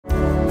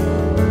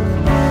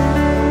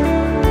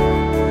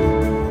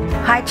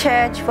Hi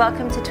Church,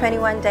 welcome to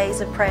 21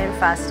 Days of Prayer and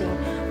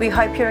Fasting. We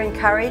hope you're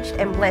encouraged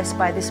and blessed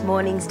by this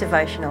morning's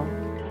devotional.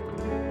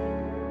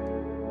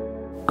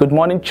 Good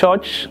morning,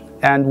 church,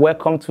 and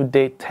welcome to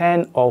day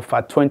 10 of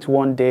our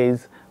 21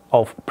 Days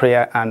of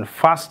Prayer and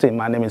Fasting.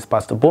 My name is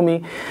Pastor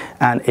Bunmi,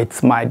 and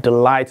it's my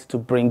delight to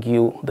bring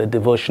you the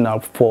devotional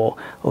for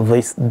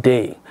this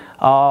day.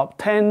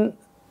 10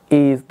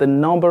 is the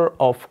number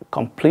of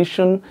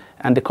completion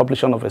and the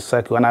completion of a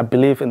cycle. And I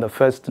believe in the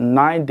first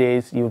 9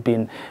 days, you've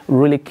been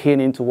really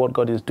keen into what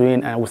God is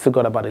doing, and we still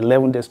got about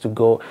 11 days to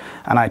go.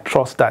 And I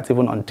trust that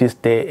even on this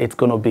day, it's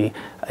going to be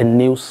a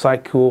new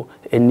cycle,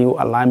 a new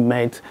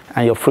alignment,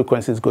 and your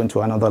frequency is going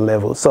to another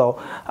level.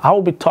 So I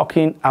will be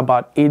talking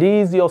about it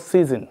is your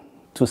season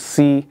to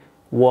see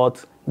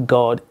what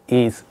God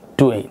is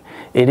doing.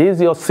 It is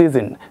your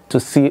season to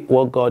see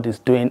what God is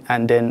doing,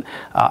 and then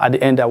at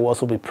the end I will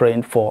also be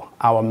praying for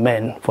our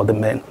men, for the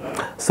men.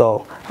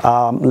 So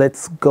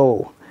let's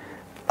go.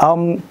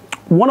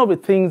 One of the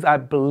things I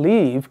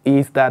believe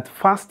is that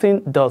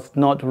fasting does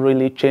not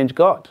really change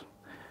God.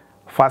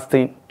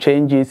 Fasting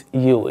changes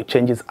you, it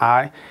changes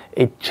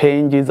it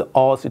changes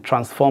us, it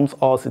transforms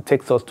us, it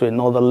takes us to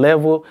another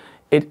level.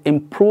 It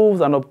improves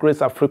and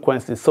upgrades our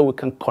frequency so we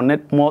can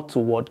connect more to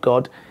what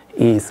God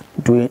is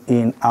doing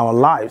in our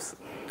lives.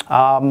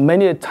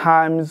 Many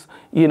times,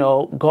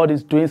 God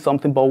is doing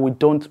something, but we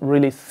don't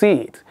really see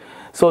it.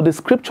 So the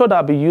scripture that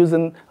I'll be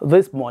using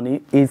this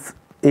morning is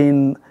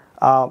in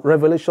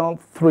Revelation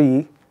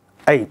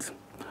 3:8.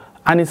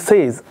 And it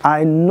says,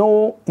 I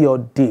know your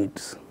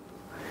deeds.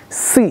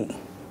 See,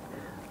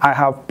 I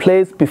have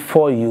placed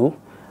before you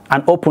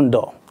an open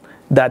door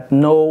that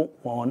no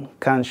one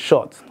can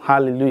shut.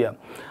 Hallelujah.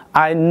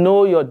 I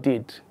know your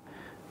deed.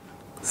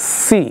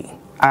 See,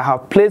 I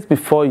have placed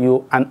before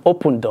you an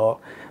open door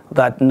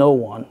that no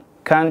one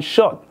can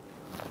shut.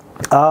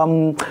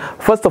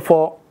 First of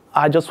all,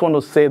 I just want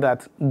to say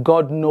that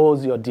God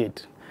knows your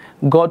deed.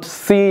 God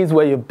sees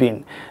where you've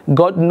been.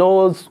 God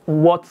knows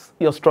what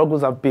your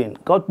struggles have been.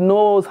 God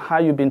knows how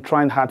you've been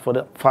trying hard for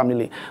the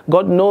family.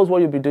 God knows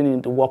what you've been doing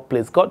in the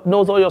workplace. God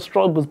knows all your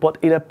struggles, but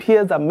it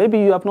appears that maybe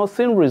you have not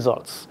seen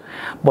results.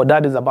 But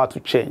that is about to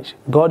change.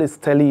 God is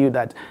telling you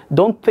that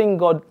don't think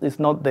God is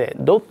not there.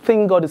 Don't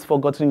think God is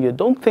forgotten you.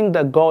 Don't think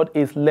that God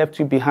is left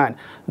you behind.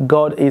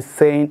 God is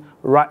saying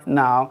right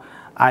now,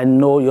 I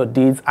know your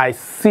deeds. I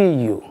see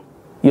you.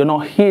 You're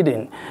not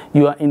hidden.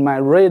 You are in my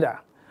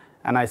radar,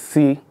 and I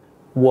see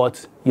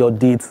what your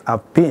deeds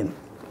have been.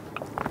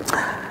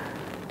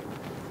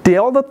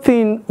 The other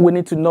thing we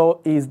need to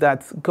know is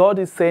that God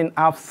is saying,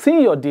 I've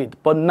seen your deed,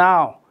 but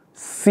now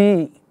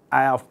see,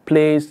 I have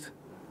placed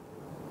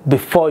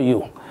before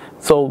you.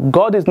 So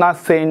God is not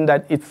saying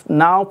that it's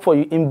now for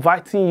you,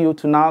 inviting you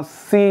to now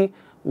see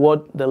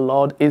what the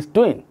Lord is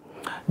doing.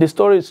 The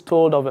story is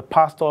told of a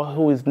pastor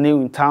who is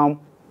new in town.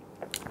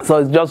 So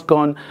he's just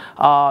gone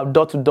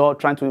door to door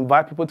trying to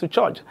invite people to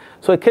church.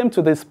 So he came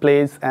to this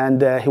place,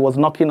 and he was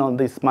knocking on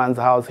this man's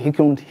house. He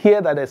could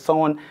hear that there's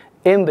someone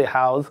in the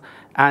house,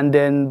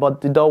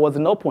 but the door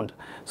wasn't opened.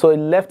 So he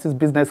left his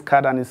business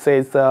card, and it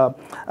says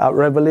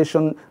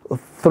Revelation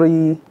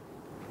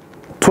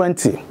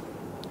 3:20,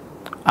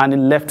 and he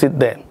left it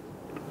there.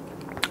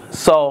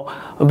 So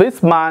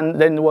this man,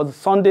 then it was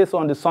Sunday, so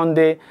on the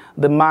Sunday,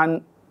 the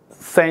man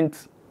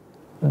sent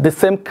the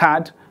same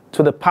card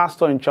to the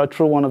pastor in church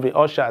through one of the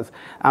ushers,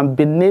 and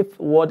beneath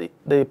what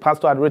the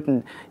pastor had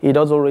written, he'd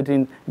also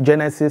written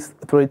Genesis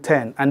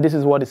 3:10, and this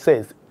is what it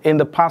says. In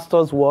the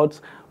pastor's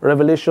words,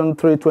 Revelation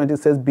 3:20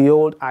 says,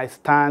 behold, I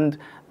stand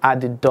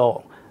at the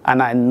door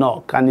and I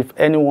knock, and if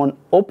anyone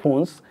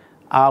opens,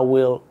 I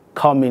will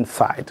come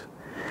inside.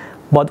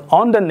 But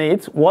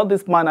underneath, what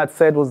this man had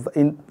said was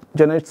in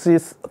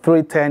Genesis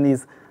 3:10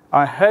 is,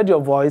 I heard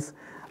your voice,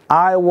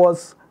 I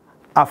was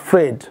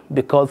afraid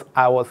because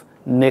I was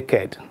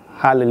naked.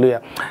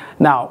 Hallelujah.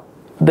 Now,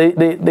 the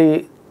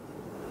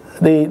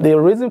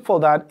reason for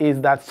that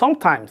is that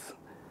sometimes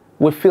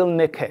we feel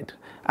naked,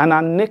 and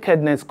our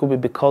nakedness could be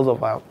because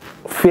of our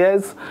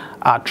fears,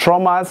 our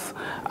traumas,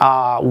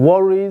 our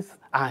worries,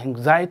 our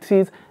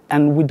anxieties,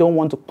 and we don't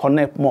want to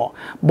connect more.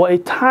 But a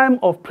time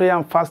of prayer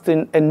and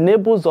fasting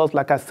enables us,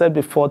 like I said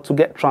before, to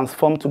get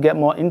transformed, to get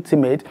more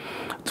intimate,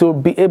 to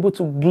be able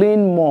to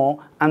glean more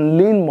and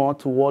lean more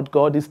to what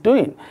God is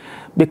doing.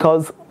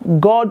 Because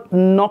God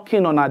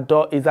knocking on our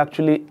door is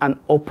actually an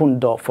open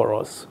door for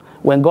us.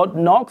 When God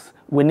knocks,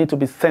 we need to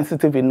be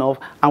sensitive enough,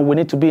 and we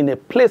need to be in a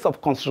place of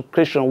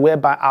consecration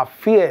whereby our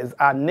fears,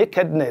 our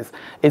nakedness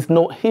is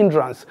no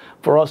hindrance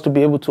for us to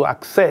be able to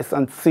access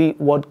and see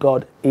what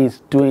God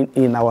is doing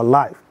in our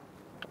life.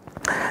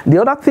 The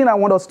other thing I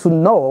want us to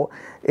know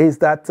is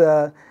that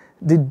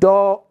the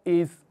door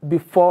is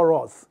before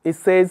us. It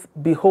says,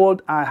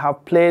 behold, I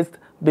have placed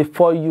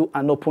before you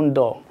an open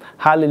door.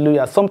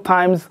 Hallelujah.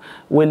 Sometimes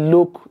we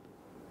look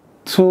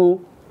too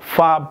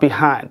far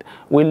behind.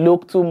 We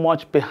look too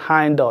much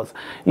behind us.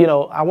 You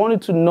know, I want you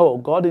to know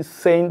God is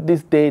saying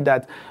this day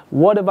that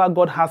whatever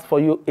God has for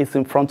you is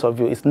in front of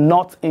you. It's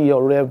not in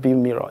your rear view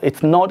mirror.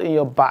 It's not in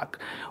your back.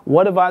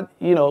 Whatever,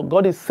 you know,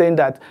 God is saying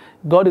that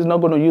God is not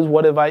going to use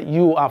whatever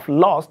you have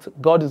lost.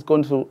 God is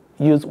going to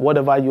use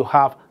whatever you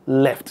have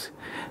left.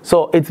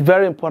 So it's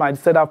very important.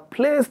 I said, I've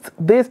placed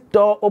this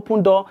door,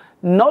 open door,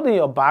 not in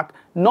your back,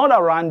 not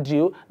around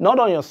you, not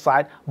on your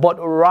side, but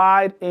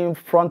right in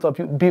front of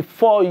you,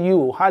 before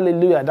you.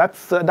 Hallelujah.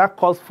 That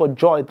calls for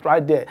joy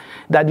right there,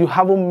 that you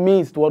haven't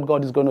missed what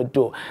God is going to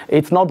do.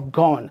 It's not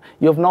gone.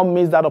 You have not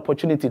missed that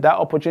opportunity. That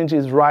opportunity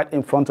is right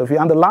in front of you.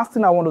 And the last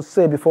thing I want to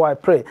say before I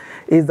pray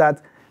is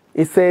that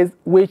it says,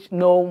 which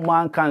no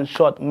man can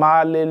shut.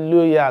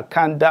 Hallelujah.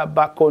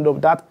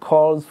 That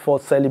calls for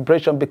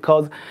celebration,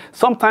 because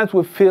sometimes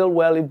we feel,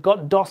 well, if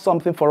God does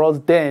something for us,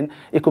 then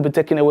it could be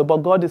taken away.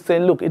 But God is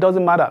saying, look, it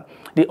doesn't matter.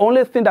 The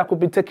only thing that could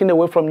be taken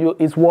away from you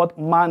is what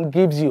man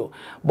gives you.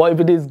 But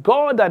if it is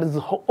God that has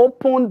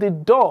opened the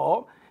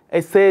door,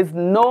 it says,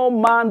 no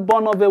man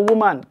born of a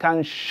woman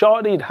can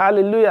shut it.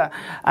 Hallelujah.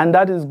 And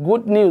that is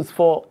good news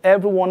for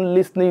everyone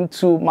listening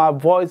to my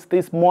voice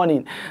this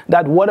morning,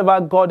 that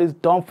whatever God has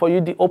done for you,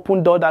 the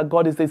open door that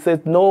God is, it says,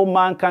 no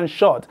man can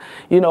shut.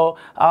 You know,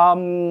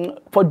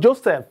 for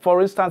Joseph,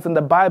 for instance, in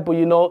the Bible,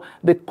 you know,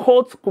 the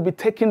coat could be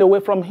taken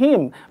away from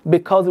him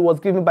because it was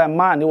given by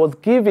man. It was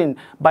given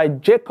by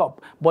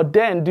Jacob. But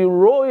then the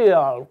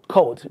royal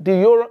coat,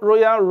 the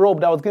royal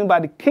robe that was given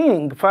by the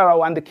king,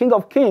 Pharaoh, and the King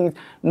of Kings,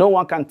 no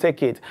one can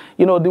take it.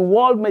 You know, the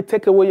world may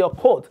take away your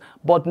coat,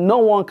 but no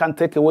one can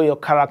take away your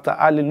character.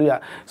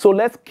 Hallelujah. So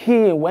let's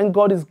key in when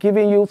God is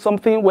giving you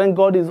something, when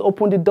God is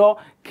opening the door,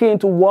 key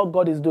into what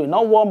God is doing,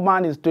 not what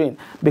man is doing.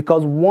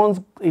 Because once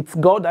it's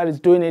God that is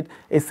doing it,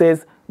 it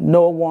says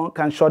no one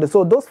can shut it.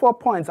 So those 4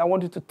 points I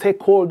want you to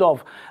take hold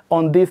of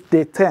on this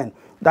day 10.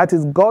 That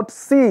is, God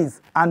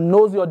sees and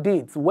knows your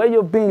deeds, where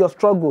you've been, your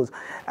struggles.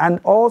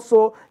 And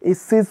also,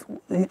 it's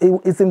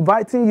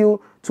inviting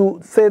you to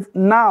say,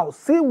 now,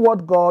 see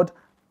what God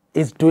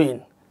is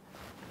doing.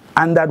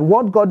 And that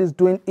what God is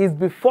doing is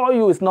before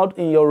you. It's not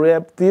in your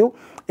rear view.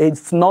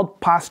 It's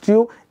not past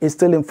you. It's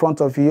still in front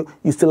of you.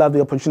 You still have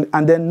the opportunity.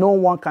 And then no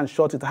one can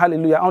shut it.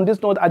 Hallelujah. On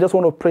this note, I just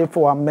want to pray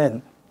for our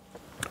men.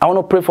 I want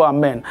to pray for our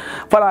men.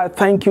 Father, I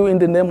thank you in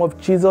the name of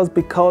Jesus,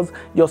 because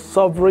your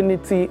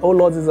sovereignty, oh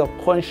Lord, is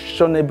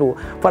unquestionable.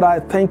 Father, I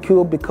thank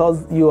you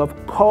because you have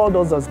called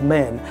us as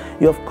men.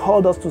 You have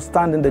called us to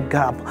stand in the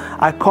gap.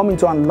 I come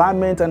into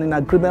alignment and in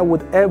agreement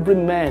with every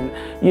man.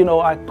 You know,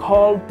 I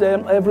call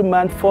them, every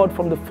man forth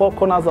from the 4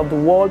 corners of the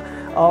world,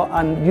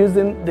 and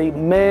using the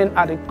men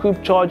at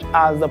Equip Church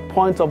as a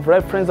point of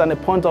reference and a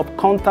point of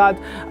contact.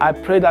 I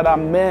pray that our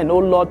men, oh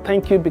Lord,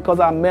 thank you, because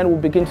our men will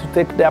begin to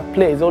take their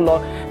place. Oh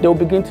Lord, they will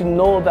begin to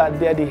know that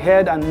they are the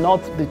head and not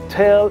the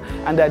tail,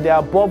 and that they are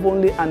above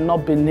only and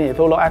not beneath.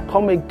 Oh Lord, I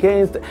come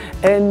against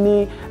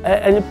any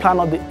plan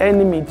of the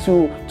enemy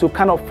to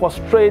kind of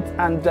frustrate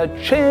and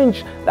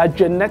change that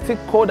genetic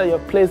code that you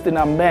have placed in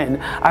our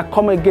men. I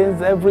come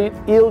against every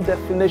ill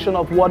definition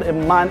of what a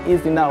man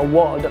is in our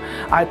world.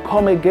 I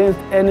come against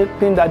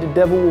anything that the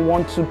devil will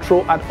want to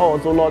throw at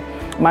us. Oh Lord,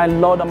 my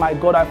Lord and my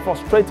God, I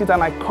frustrate it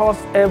and I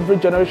curse every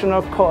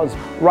generational curse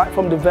right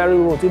from the very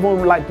root,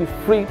 even like the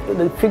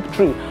fig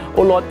tree.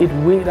 Oh Lord, it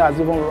withers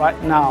even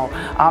right now.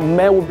 Our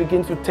men will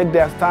begin to take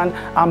their stand.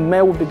 Our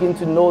men will begin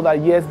to know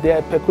that yes, they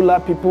are peculiar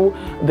people.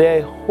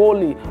 They're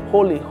holy,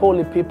 holy,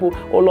 holy people.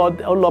 Oh Lord,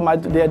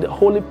 they're the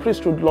holy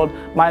priesthood, Lord.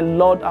 My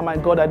Lord and my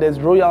God, that there's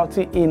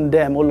royalty in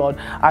them. Oh Lord,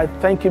 I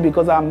thank you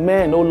because our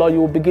men, oh Lord,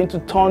 you will begin to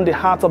turn the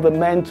hearts of the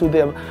men to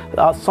their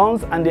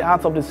sons and the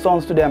hearts of the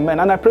sons to their men.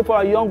 And I pray for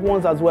our young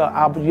ones as well,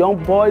 our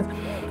young boys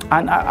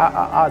and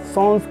our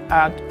sons,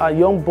 our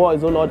young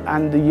boys, oh Lord,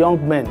 and the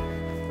young men.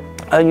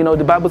 And you know,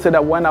 the Bible said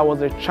that when I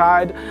was a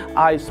child,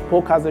 I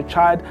spoke as a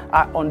child,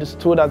 I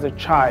understood as a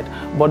child.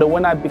 But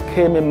when I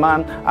became a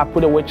man, I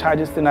put away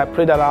childish things. I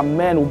pray that our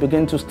men will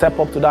begin to step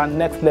up to that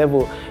next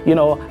level. You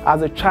know,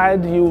 as a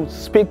child, you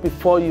speak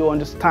before you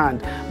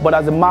understand. But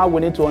as a man,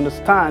 we need to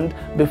understand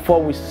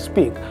before we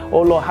speak.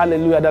 Oh Lord,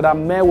 hallelujah, that our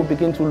men will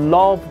begin to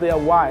love their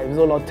wives.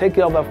 Oh Lord, take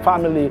care of their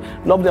family,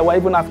 love their wife,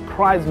 even as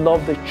Christ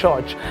loved the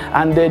church.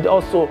 And then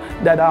also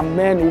that our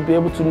men will be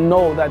able to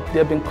know that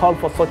they've been called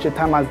for such a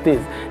time as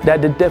this.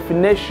 That the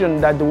definition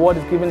that the word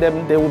is giving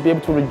them, they will be able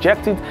to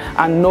reject it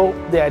and know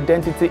their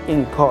identity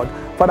in God.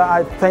 Father,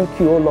 I thank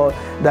you, oh Lord,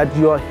 that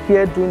you are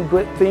here doing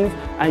great things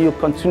and you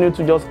continue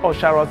to just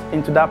usher us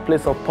into that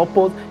place of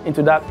purpose,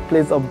 into that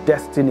place of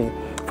destiny.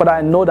 Father,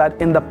 I know that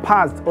in the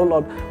past, oh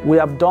Lord, we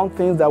have done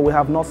things that we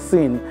have not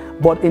seen,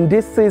 but in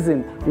this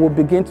season, we'll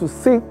begin to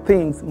see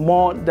things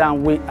more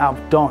than we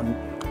have done.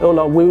 Oh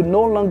Lord, we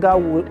no longer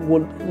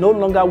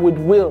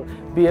will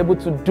be able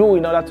to do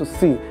in order to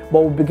see,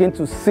 but we begin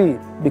to see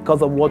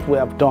because of what we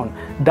have done.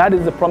 That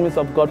is the promise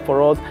of God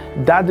for us.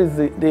 That is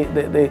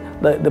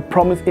the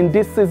promise in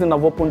this season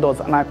of open doors.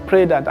 And I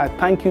pray that, I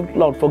thank you,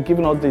 Lord, for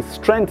giving us the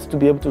strength to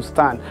be able to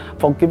stand,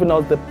 for giving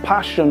us the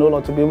passion, oh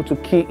Lord, to be able to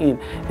key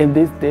in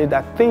this day,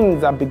 that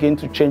things are beginning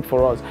to change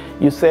for us.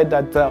 You said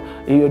that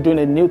you're doing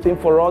a new thing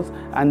for us,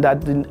 and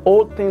that the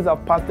old things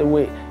have passed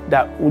away,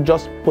 that will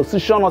just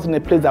position us in a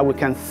place that we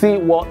can see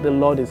what the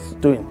Lord is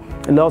doing.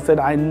 The Lord said,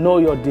 I know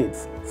your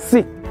deeds.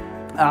 See,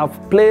 I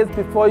have placed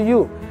before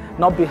you,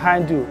 not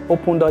behind you,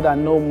 open door that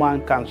no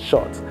man can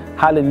shut.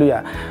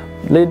 Hallelujah.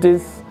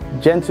 Ladies,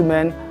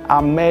 gentlemen,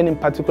 our men in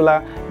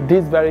particular,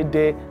 this very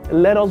day,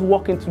 let us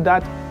walk into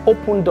that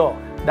open door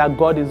that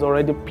God is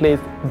already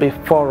placed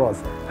before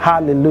us.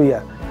 Hallelujah.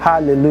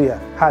 Hallelujah.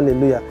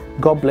 Hallelujah.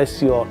 God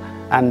bless you all,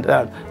 and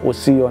we'll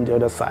see you on the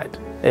other side.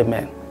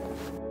 Amen.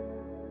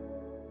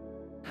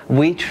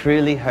 We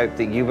truly hope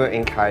that you were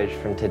encouraged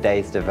from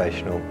today's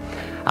devotional.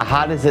 Our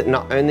heart is that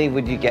not only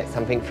would you get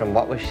something from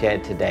what was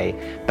shared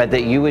today, but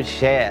that you would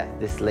share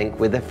this link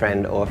with a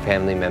friend or a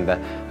family member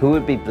who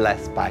would be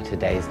blessed by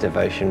today's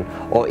devotion,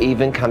 or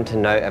even come to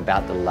know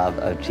about the love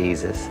of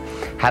Jesus.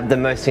 Have the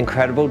most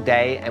incredible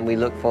day, and we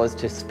look forward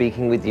to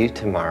speaking with you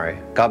tomorrow.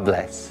 God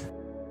bless.